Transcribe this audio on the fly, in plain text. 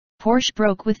Porsche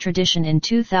broke with tradition in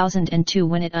 2002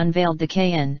 when it unveiled the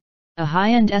Cayenne, a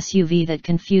high-end SUV that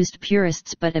confused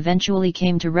purists but eventually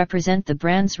came to represent the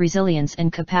brand's resilience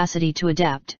and capacity to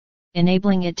adapt,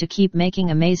 enabling it to keep making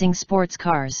amazing sports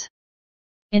cars.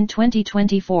 In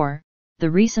 2024, the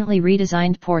recently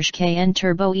redesigned Porsche Cayenne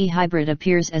Turbo e-Hybrid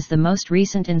appears as the most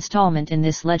recent installment in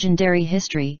this legendary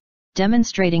history,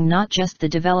 demonstrating not just the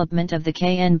development of the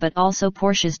Cayenne but also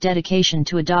Porsche's dedication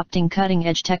to adopting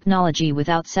cutting-edge technology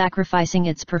without sacrificing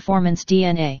its performance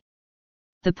DNA.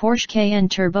 The Porsche Cayenne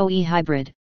Turbo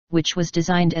e-Hybrid, which was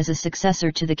designed as a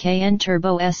successor to the Cayenne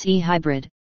Turbo SE Hybrid,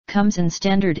 comes in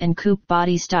standard and coupe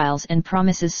body styles and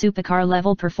promises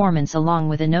supercar-level performance along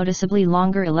with a noticeably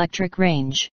longer electric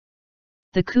range.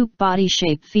 The coupe body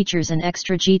shape features an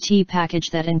extra GT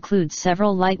package that includes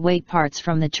several lightweight parts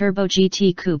from the Turbo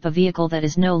GT Coupe, a vehicle that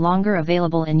is no longer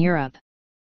available in Europe.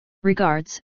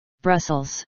 Regards,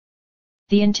 Brussels.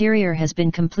 The interior has been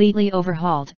completely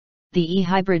overhauled. The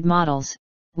e-hybrid models,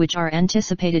 which are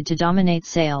anticipated to dominate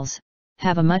sales,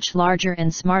 have a much larger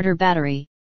and smarter battery,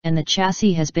 and the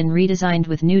chassis has been redesigned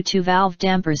with new 2-valve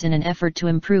dampers in an effort to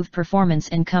improve performance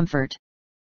and comfort.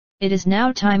 It is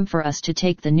now time for us to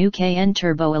take the new Cayenne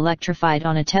Turbo electrified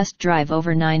on a test drive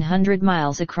over 900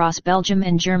 miles across Belgium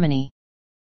and Germany.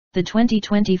 The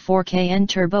 2024 Cayenne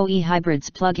Turbo e-Hybrid's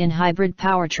plug-in hybrid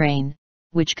powertrain,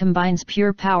 which combines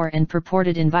pure power and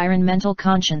purported environmental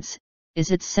conscience, is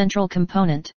its central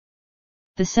component.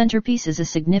 The centerpiece is a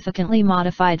significantly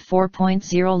modified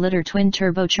 4.0-liter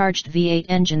twin-turbocharged V8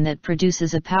 engine that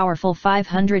produces a powerful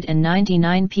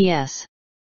 599 PS.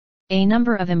 A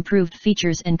number of improved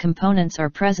features and components are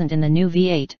present in the new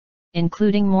V8,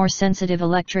 including more sensitive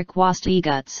electric WAST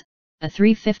e-guts, a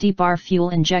 350-bar fuel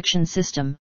injection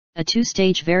system, a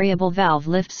 2-stage variable valve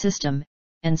lift system,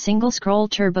 and single-scroll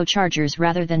turbochargers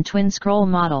rather than twin-scroll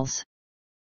models.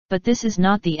 But this is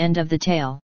not the end of the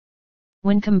tale.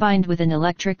 When combined with an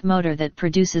electric motor that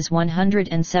produces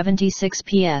 176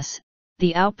 PS,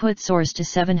 the output soars to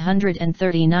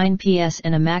 739 PS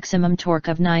and a maximum torque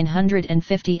of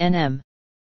 950 Nm.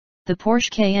 The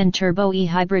Porsche Cayenne Turbo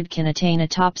e-Hybrid can attain a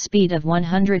top speed of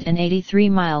 183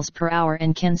 miles per hour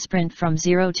and can sprint from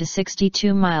 0 to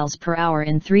 62 miles per hour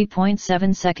in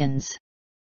 3.7 seconds.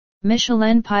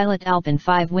 Michelin Pilot Alpine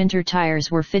 5 winter tires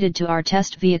were fitted to our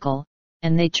test vehicle,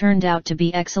 and they turned out to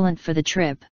be excellent for the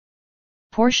trip.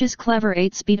 Porsche's clever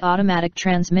 8-speed automatic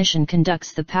transmission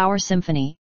conducts the power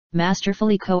symphony,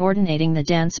 masterfully coordinating the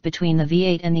dance between the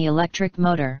V8 and the electric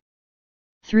motor.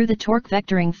 Through the torque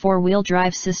vectoring 4-wheel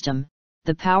drive system,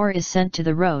 the power is sent to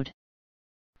the road.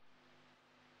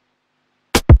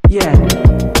 Yeah.